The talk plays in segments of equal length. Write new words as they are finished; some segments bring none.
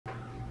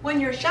When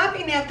you're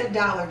shopping at the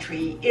Dollar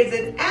Tree, is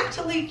it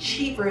actually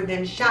cheaper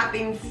than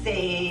shopping,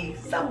 say,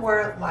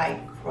 somewhere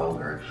like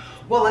Kroger?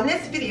 Well, in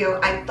this video,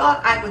 I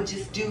thought I would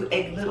just do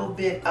a little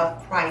bit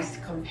of price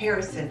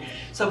comparison.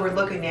 So we're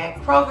looking at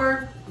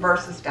Kroger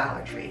versus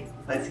Dollar Tree.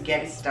 Let's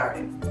get it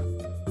started.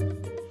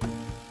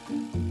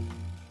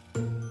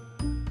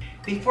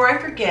 Before I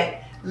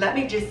forget, let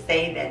me just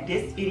say that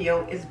this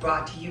video is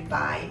brought to you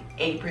by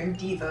Apron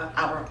Diva,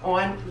 our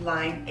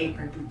online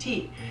apron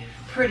boutique.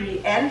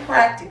 Pretty and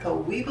practical,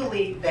 we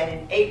believe that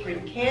an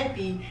apron can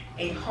be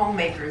a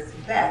homemaker's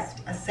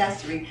best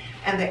accessory,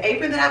 and the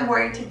apron that I'm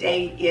wearing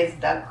today is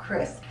the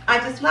crisp. I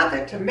just love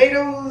the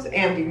tomatoes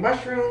and the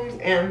mushrooms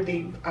and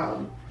the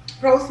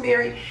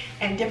rosemary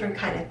and different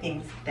kind of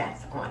things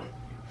that's on it.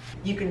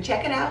 You can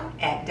check it out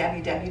at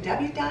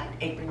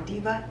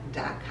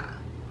www.aprondiva.com.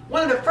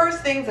 One of the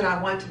first things that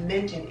I want to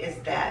mention is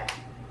that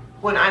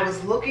when I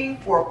was looking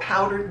for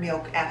powdered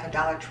milk at the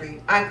Dollar Tree,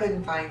 I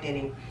couldn't find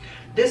any.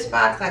 This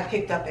box I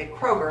picked up at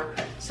Kroger,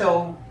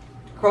 so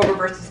Kroger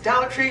versus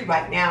Dollar Tree,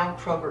 right now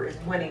Kroger is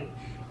winning.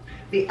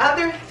 The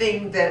other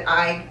thing that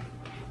I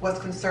was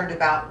concerned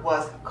about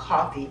was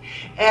coffee.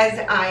 As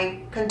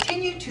I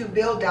continue to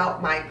build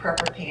out my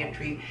prepper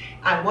pantry,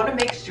 I want to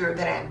make sure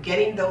that I'm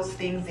getting those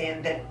things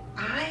in that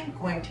I'm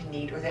going to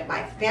need or that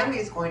my family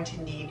is going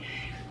to need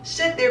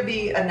should there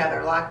be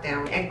another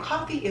lockdown, and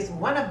coffee is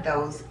one of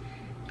those.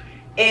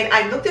 And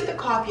I looked at the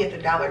coffee at the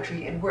Dollar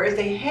Tree, and whereas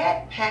they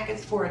had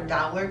packets for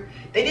 $1,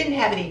 they didn't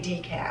have any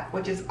decaf,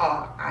 which is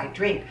all I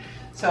drink.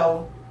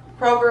 So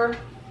Kroger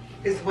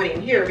is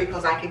winning here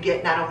because I could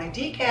get not only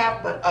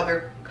decaf, but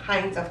other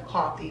kinds of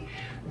coffee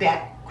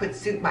that could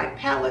suit my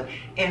palate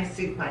and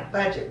suit my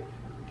budget.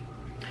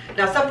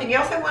 Now, something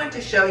else I wanted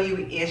to show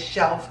you is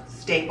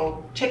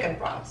shelf-stable chicken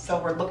broth. So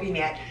we're looking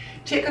at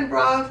chicken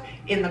broth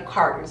in the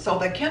carton. So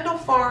the Kendall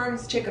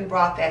Farms chicken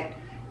broth at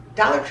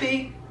Dollar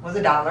Tree was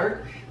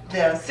 $1.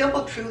 The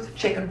Simple Truth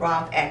chicken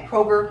broth at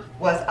Kroger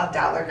was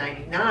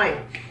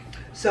 $1.99.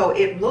 So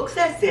it looks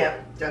as if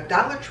the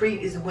Dollar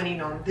Tree is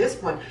winning on this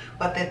one,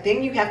 but the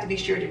thing you have to be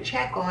sure to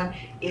check on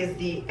is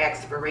the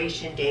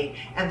expiration date.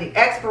 And the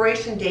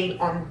expiration date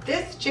on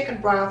this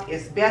chicken broth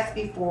is best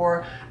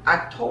before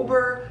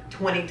October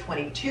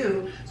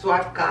 2022. So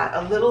I've got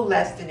a little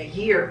less than a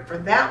year for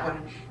that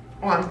one.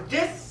 On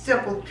this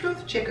Simple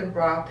Truth chicken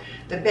broth,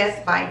 the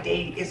best by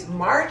date is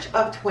March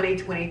of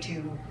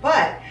 2022,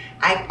 but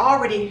I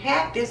already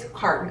had this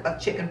carton of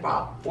chicken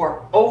broth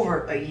for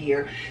over a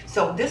year,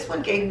 so this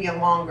one gave me a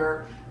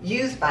longer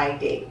use by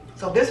date.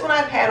 So this one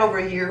I've had over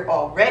a year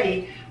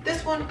already.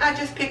 This one I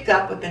just picked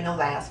up within the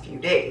last few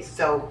days.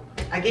 So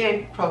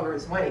again, Kroger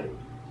is winning.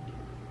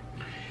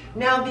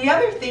 Now the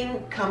other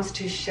thing comes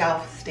to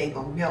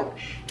shelf-stable milk.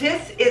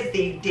 This is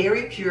the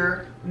Dairy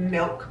Pure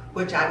milk,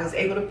 which I was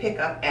able to pick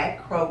up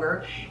at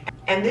Kroger.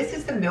 And this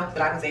is the milk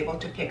that I was able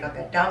to pick up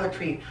at Dollar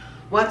Tree.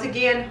 Once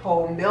again,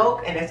 whole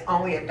milk, and it's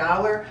only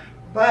 $1,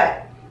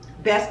 but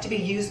best to be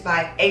used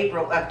by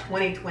April of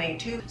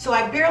 2022. So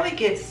I barely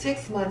get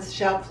 6 months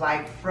shelf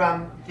life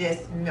from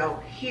this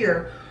milk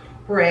here,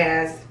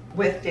 whereas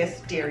with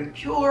this Dairy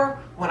Pure,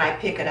 when I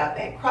pick it up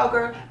at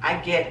Kroger, I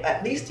get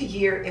at least a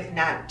year, if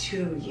not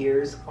 2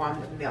 years on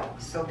the milk.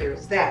 So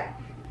there's that.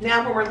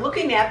 Now when we're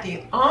looking at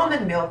the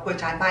almond milk,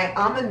 which I buy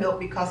almond milk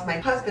because my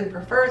husband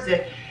prefers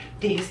it,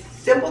 the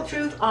Simple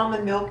Truth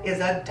almond milk is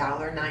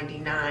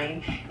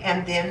 $1.99.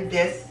 And then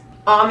this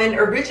almond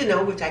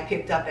original, which I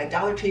picked up at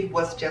Dollar Tree,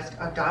 was just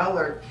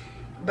 $1.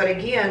 But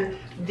again,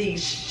 the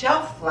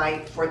shelf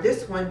life for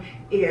this one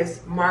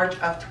is March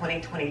of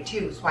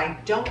 2022. So I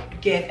don't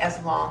get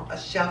as long a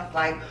shelf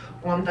life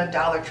on the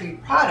Dollar Tree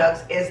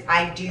products as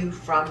I do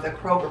from the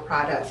Kroger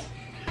products.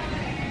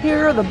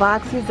 Here are the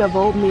boxes of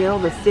oatmeal,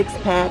 the 6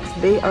 packs.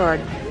 They are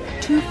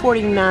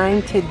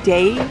 $2.49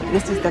 today.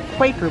 This is the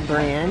Quaker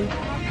brand.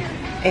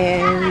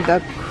 And the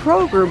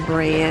Kroger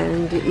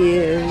brand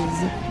is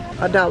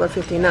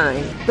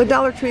 $1.59. The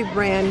Dollar Tree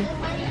brand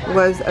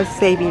was a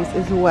savings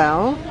as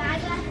well.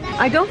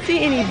 I don't see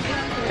any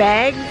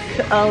bags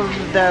of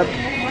the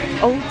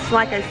oats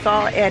like I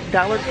saw at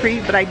Dollar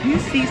Tree, but I do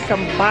see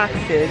some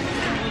boxes.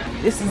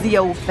 This is the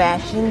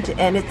old-fashioned,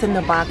 and it's in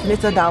the box, and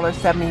it's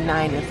 $1.79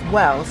 as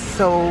well.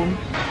 So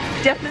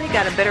definitely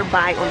got a better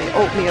buy on the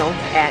oatmeal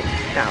at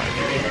Dollar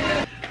Tree.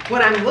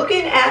 When I'm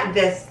looking at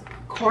this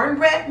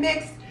cornbread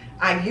mix,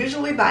 I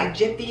usually buy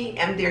Jiffy,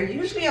 and they're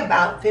usually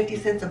about 50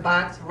 cents a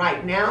box.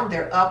 Right now,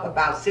 they're up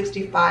about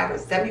 65 or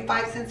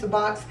 75 cents a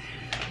box.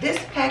 This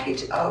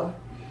package of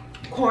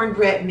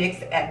cornbread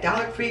mix at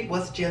Dollar Tree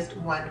was just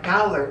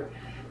 $1.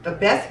 The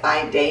best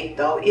by date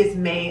though is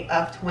May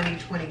of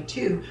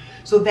 2022,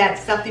 so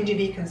that's something to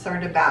be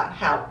concerned about.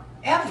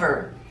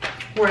 However,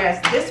 whereas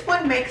this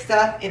one makes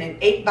up in an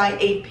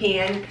 8x8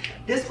 pan,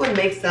 this one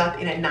makes up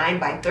in a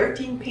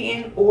 9x13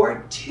 pan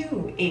or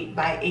 2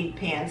 8x8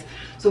 pans.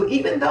 So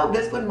even though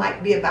this one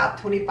might be about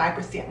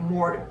 25%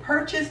 more to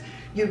purchase,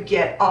 you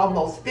get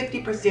almost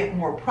 50%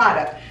 more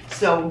product.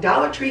 So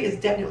Dollar Tree is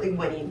definitely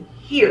winning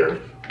here.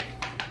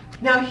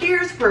 Now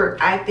here's where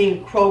I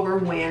think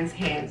Kroger wins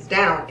hands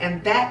down,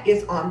 and that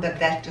is on the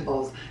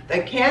vegetables.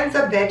 The cans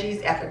of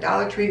veggies at the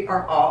Dollar Tree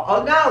are all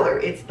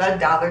 $1. It's the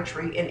Dollar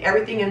Tree, and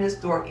everything in the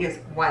store is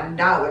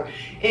 $1,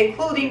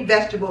 including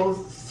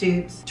vegetables,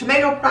 soups,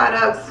 tomato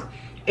products,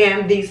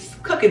 and these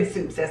cooking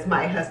soups, as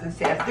my husband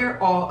says.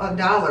 They're all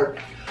 $1.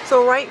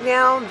 So right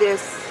now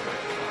this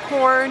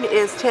corn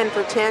is 10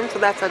 for 10, so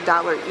that's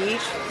 $1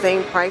 each,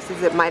 same price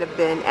as it might have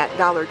been at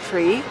Dollar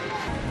Tree.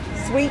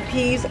 Sweet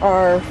peas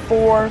are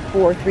 4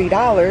 for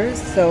 $3,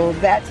 so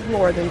that's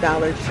more than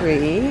Dollar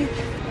Tree.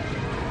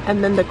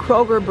 And then the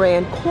Kroger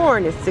brand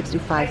corn is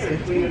 65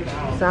 cents each,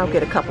 so I'll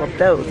get a couple of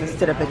those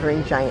instead of the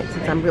Green Giant,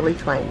 since I'm really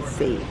trying to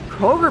see.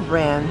 Kroger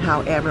brand,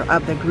 however,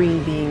 of the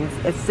green beans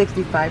is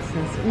 65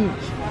 cents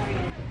each.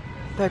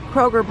 The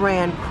Kroger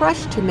brand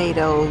crushed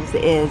tomatoes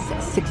is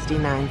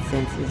 69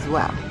 cents as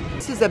well.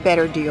 This is a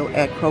better deal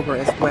at Kroger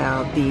as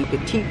well. The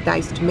petite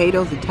diced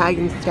tomatoes,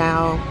 Italian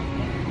style,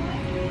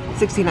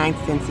 69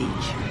 cents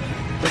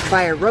each. The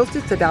fire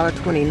roasted is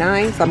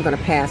 $1.29, so I'm going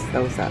to pass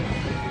those up.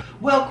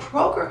 Well,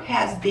 Kroger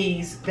has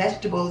these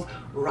vegetables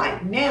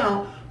right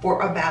now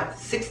for about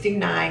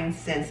 69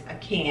 cents a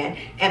can,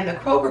 and the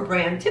Kroger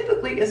brand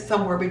typically is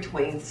somewhere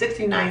between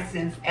 69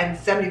 cents and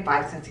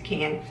 75 cents a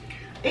can.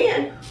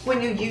 And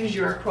when you use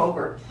your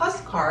Kroger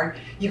Plus card,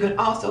 you can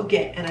also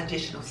get an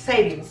additional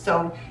savings.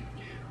 So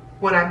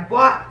when I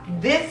bought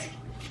this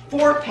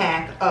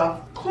 4-pack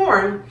of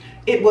corn,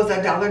 it was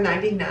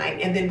 $1.99,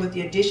 and then with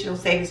the additional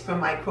savings from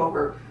my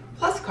Kroger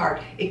Plus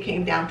card, it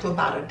came down to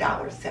about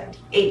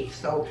 $1.78.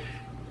 So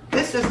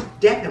this is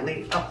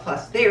definitely a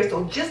plus there.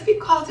 So just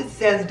because it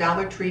says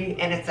Dollar Tree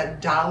and it's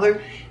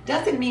 $1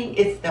 doesn't mean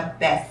it's the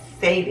best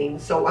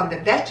savings. So on the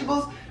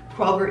vegetables,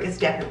 Kroger is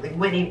definitely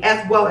winning,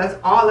 as well as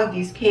all of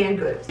these canned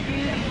goods.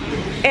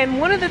 And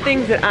one of the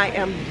things that I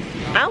am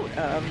out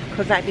of,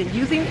 because I've been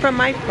using from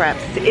my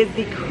preps, is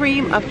the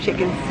cream of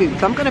chicken soup.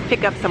 So I'm going to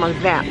pick up some of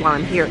that while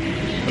I'm here.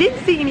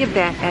 Didn't see any of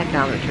that at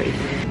Dollar Tree.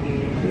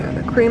 Yeah,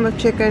 the cream of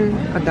chicken,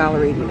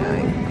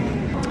 $1.89.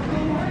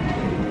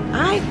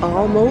 I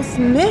almost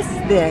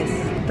missed this.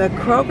 The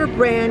Kroger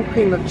brand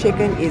cream of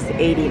chicken is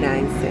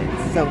 89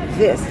 cents. So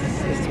this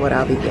is what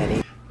I'll be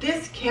getting.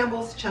 This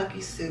Campbell's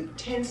Chunky Soup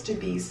tends to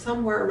be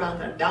somewhere around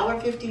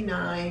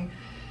 $1.59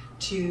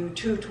 to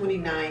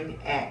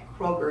 $2.29 at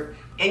Kroger.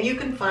 And you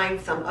can find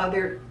some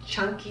other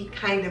chunky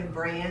kind of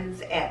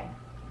brands at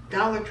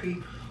Dollar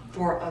Tree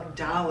for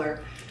 $1.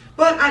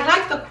 But I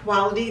like the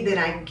quality that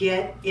I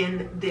get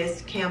in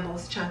this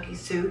Campbell's Chunky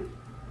Soup.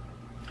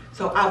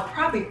 So I'll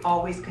probably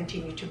always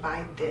continue to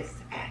buy this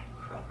at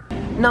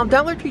Kroger. Now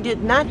Dollar Tree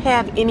did not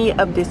have any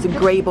of this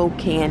Grabo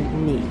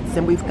canned meats.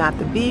 And we've got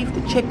the beef,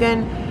 the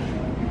chicken.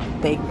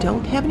 They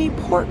don't have any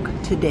pork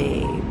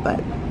today,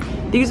 but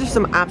these are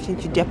some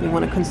options you definitely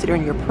want to consider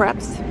in your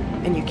preps,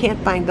 and you can't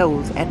find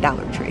those at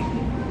Dollar Tree.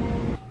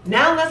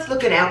 Now let's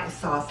look at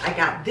applesauce. I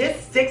got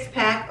this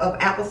 6-pack of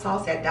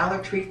applesauce at Dollar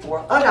Tree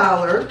for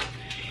 $1, and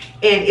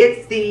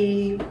it's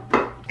the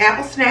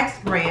Apple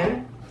Snacks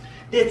brand.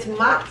 This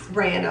Mott's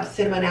brand of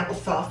cinnamon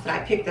applesauce that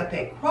I picked up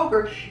at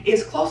Kroger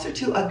is closer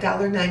to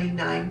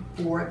 $1.99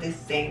 for this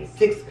same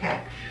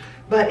 6-pack.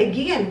 But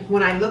again,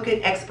 when I look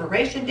at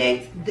expiration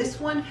dates, this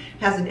one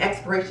has an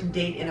expiration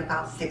date in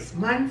about 6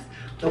 months.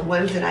 The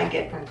ones that I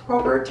get from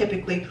Kroger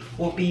typically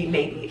will be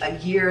maybe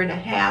 1.5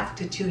 years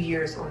to 2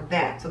 years on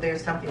that. So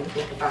there's something to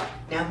think about.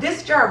 Now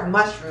this jar of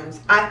mushrooms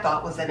I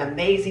thought was an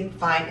amazing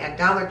find at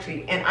Dollar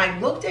Tree. And I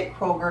looked at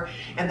Kroger,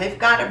 and they've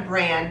got a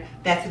brand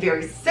that's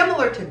very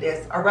similar to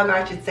this, or rather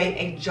I should say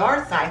a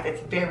jar size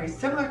that's very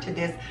similar to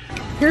this.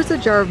 Here's a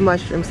jar of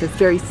mushrooms that's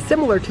very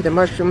similar to the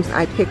mushrooms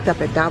I picked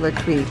up at Dollar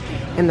Tree.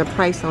 And the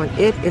price on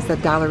it is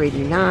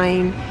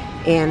 $1.89,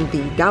 and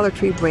the Dollar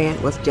Tree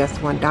brand was just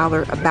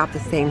 $1, about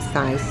the same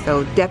size,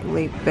 so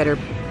definitely better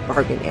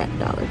bargain at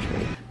Dollar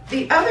Tree.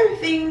 The other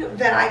thing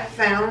that I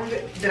found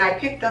that I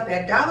picked up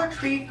at Dollar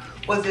Tree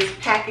was this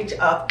package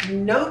of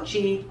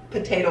gnocchi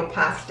potato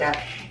pasta,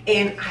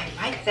 and I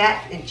like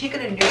that in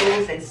chicken and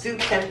noodles and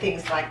soups and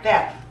things like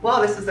that.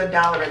 Well, this is $1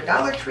 at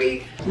Dollar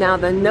Tree. Now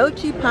the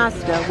gnocchi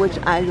pasta, which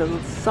I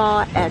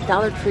saw at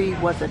Dollar Tree,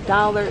 was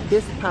 $1.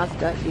 This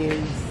pasta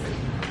is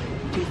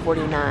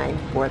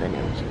 $2.49 for the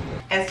gnocchi.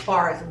 As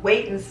far as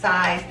weight and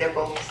size, they're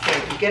both the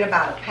same. You get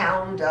about a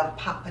pound of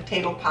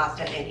potato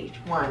pasta in each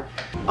one.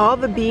 All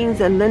the beans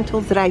and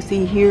lentils that I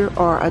see here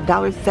are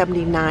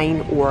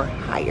 $1.79 or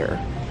higher.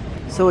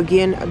 So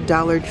again,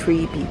 Dollar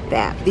Tree beat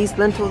that. These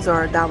lentils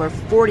are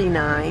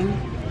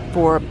 $1.49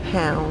 for a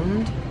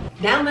pound.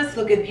 Now let's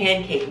look at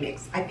pancake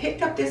mix. I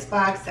picked up this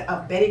box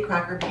of Betty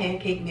Crocker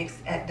pancake mix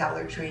at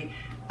Dollar Tree,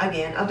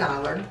 again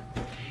 $1.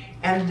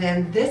 And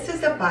then this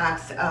is a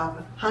box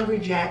of Hungry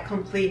Jack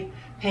Complete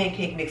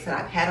pancake mix that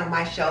I've had on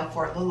my shelf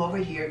for a little over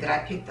a year that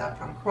I picked up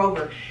from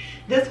Kroger.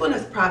 This one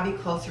is probably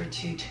closer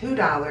to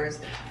 $2,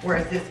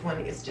 whereas this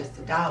one is just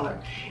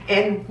 $1.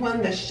 And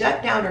when the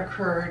shutdown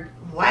occurred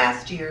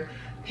last year,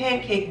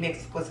 pancake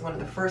mix was one of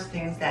the first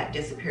things that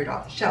disappeared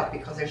off the shelf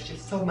because there's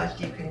just so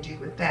much you can do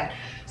with that.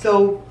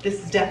 So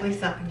this is definitely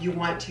something you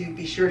want to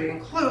be sure to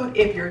include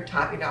if you're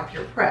topping off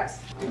your preps.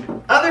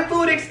 Other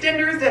food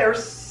extenders that are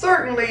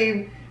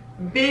certainly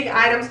big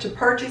items to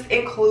purchase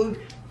include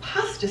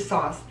pasta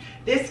sauce.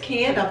 This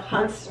can of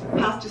Hunt's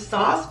pasta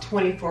sauce,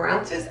 24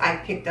 ounces, I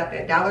picked up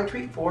at Dollar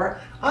Tree for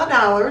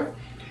 $1.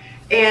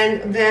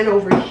 And then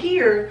over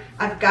here,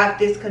 I've got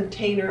this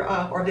container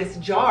or this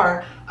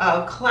jar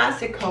of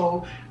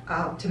Classico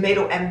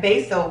tomato and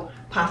basil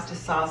pasta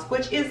sauce,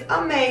 which is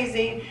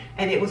amazing,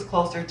 and it was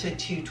closer to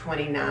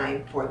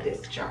 $2.29 for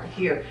this jar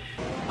here.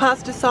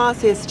 Pasta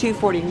sauce is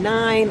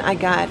 $2.49. I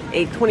got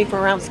a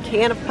 24-ounce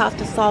can of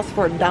pasta sauce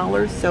for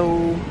 $1,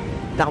 so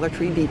Dollar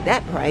Tree beat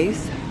that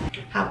price.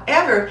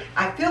 However,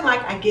 I feel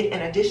like I get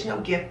an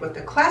additional gift with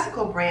the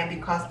Classico brand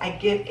because I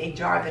get a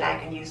jar that I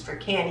can use for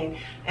canning,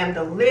 and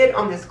the lid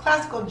on this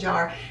Classico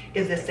jar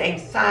is the same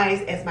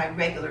size as my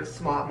regular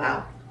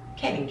smallmouth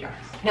canning jars.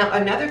 Now,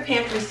 another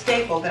pantry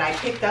staple that I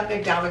picked up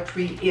at Dollar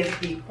Tree is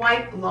the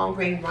white long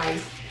grain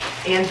rice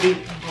and the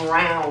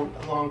brown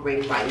long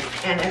grain rice.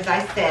 And as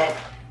I said,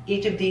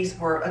 each of these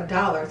were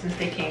 $1 since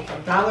they came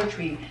from Dollar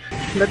Tree.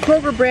 The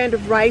Kroger brand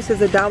of rice is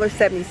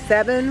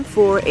 $1.77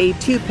 for a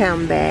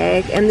 2-pound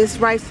bag, and this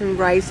rice and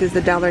rice is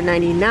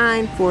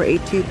 $1.99 for a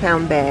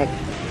 2-pound bag.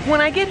 When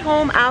I get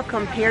home, I'll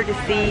compare to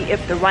see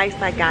if the rice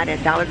I got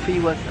at Dollar Tree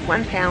was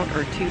 1 pound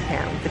or 2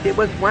 pounds. If it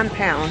was 1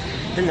 pound,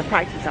 then the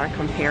prices are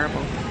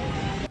comparable.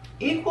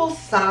 Equal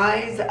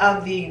size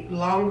of the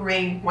long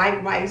grain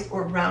white rice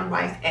or brown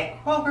rice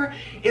at Kroger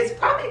is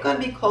probably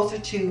going to be closer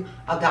to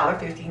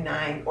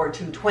 $1.59 or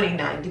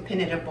 $2.29,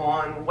 depending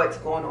upon what's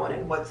going on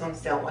and what's on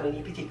sale on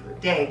any particular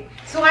day.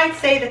 So I'd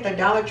say that the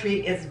Dollar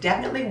Tree is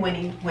definitely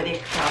winning when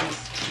it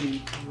comes to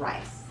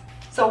rice.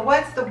 So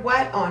what's the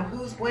what on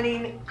who's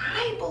winning?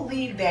 I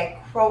believe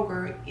that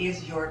Kroger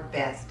is your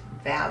best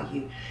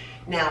value.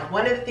 Now,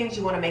 one of the things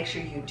you want to make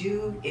sure you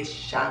do is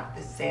shop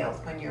the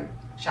sales when you're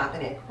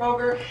shopping at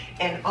Kroger,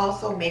 and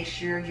also make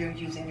sure you're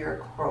using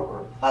your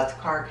Kroger Plus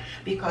card,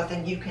 because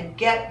then you can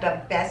get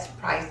the best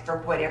price for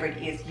whatever it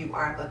is you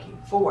are looking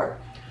for.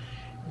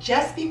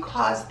 Just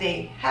because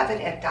they have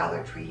it at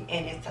Dollar Tree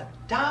and it's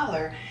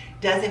 $1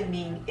 doesn't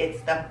mean it's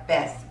the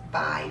best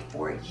buy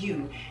for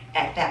you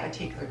at that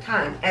particular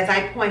time. As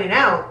I pointed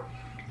out,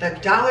 the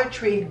Dollar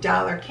Tree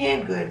dollar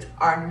canned goods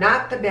are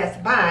not the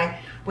best buy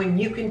when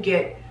you can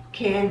get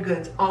canned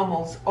goods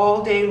almost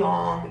all day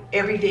long,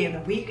 every day of the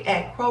week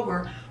at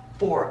Kroger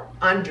for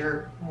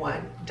under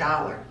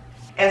 $1.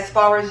 As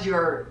far as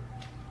your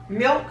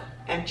milk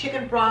and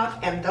chicken broth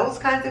and those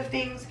kinds of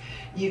things,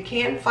 you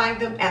can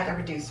find them at a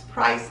reduced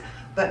price.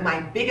 But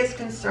my biggest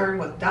concern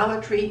with Dollar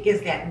Tree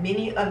is that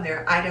many of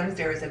their items,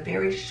 there is a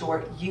very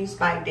short use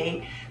by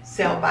date,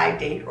 sell by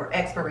date, or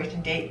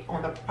expiration date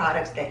on the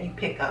products that you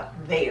pick up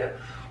there.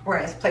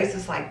 Whereas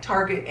places like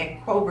Target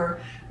and Kroger,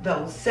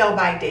 those sell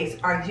by dates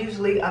are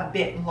usually a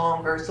bit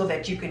longer so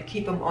that you can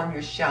keep them on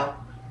your shelf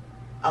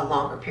a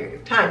longer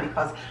period of time,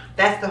 because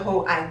that's the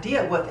whole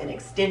idea with an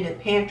extended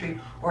pantry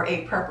or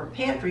a prepper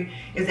pantry,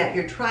 is that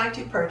you're trying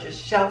to purchase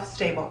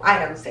shelf-stable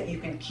items that you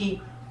can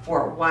keep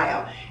for a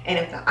while. And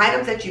if the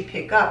items that you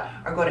pick up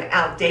are going to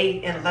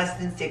outdate in less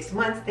than 6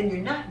 months, then you're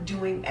not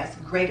doing as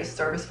great a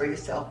service for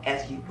yourself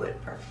as you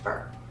would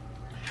prefer.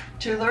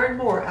 To learn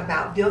more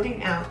about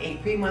building out a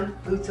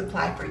 3-month food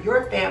supply for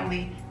your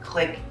family,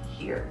 click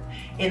here.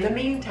 In the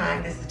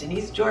meantime, this is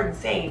Denise Jordan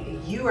saying,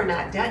 if you are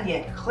not done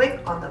yet,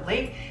 click on the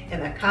link in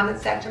the comment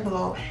section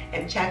below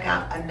and check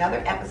out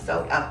another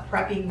episode of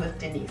Prepping with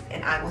Denise,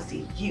 and I will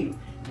see you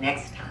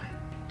next time.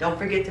 Don't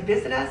forget to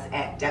visit us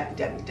at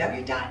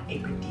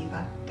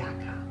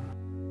www.agrediva.com.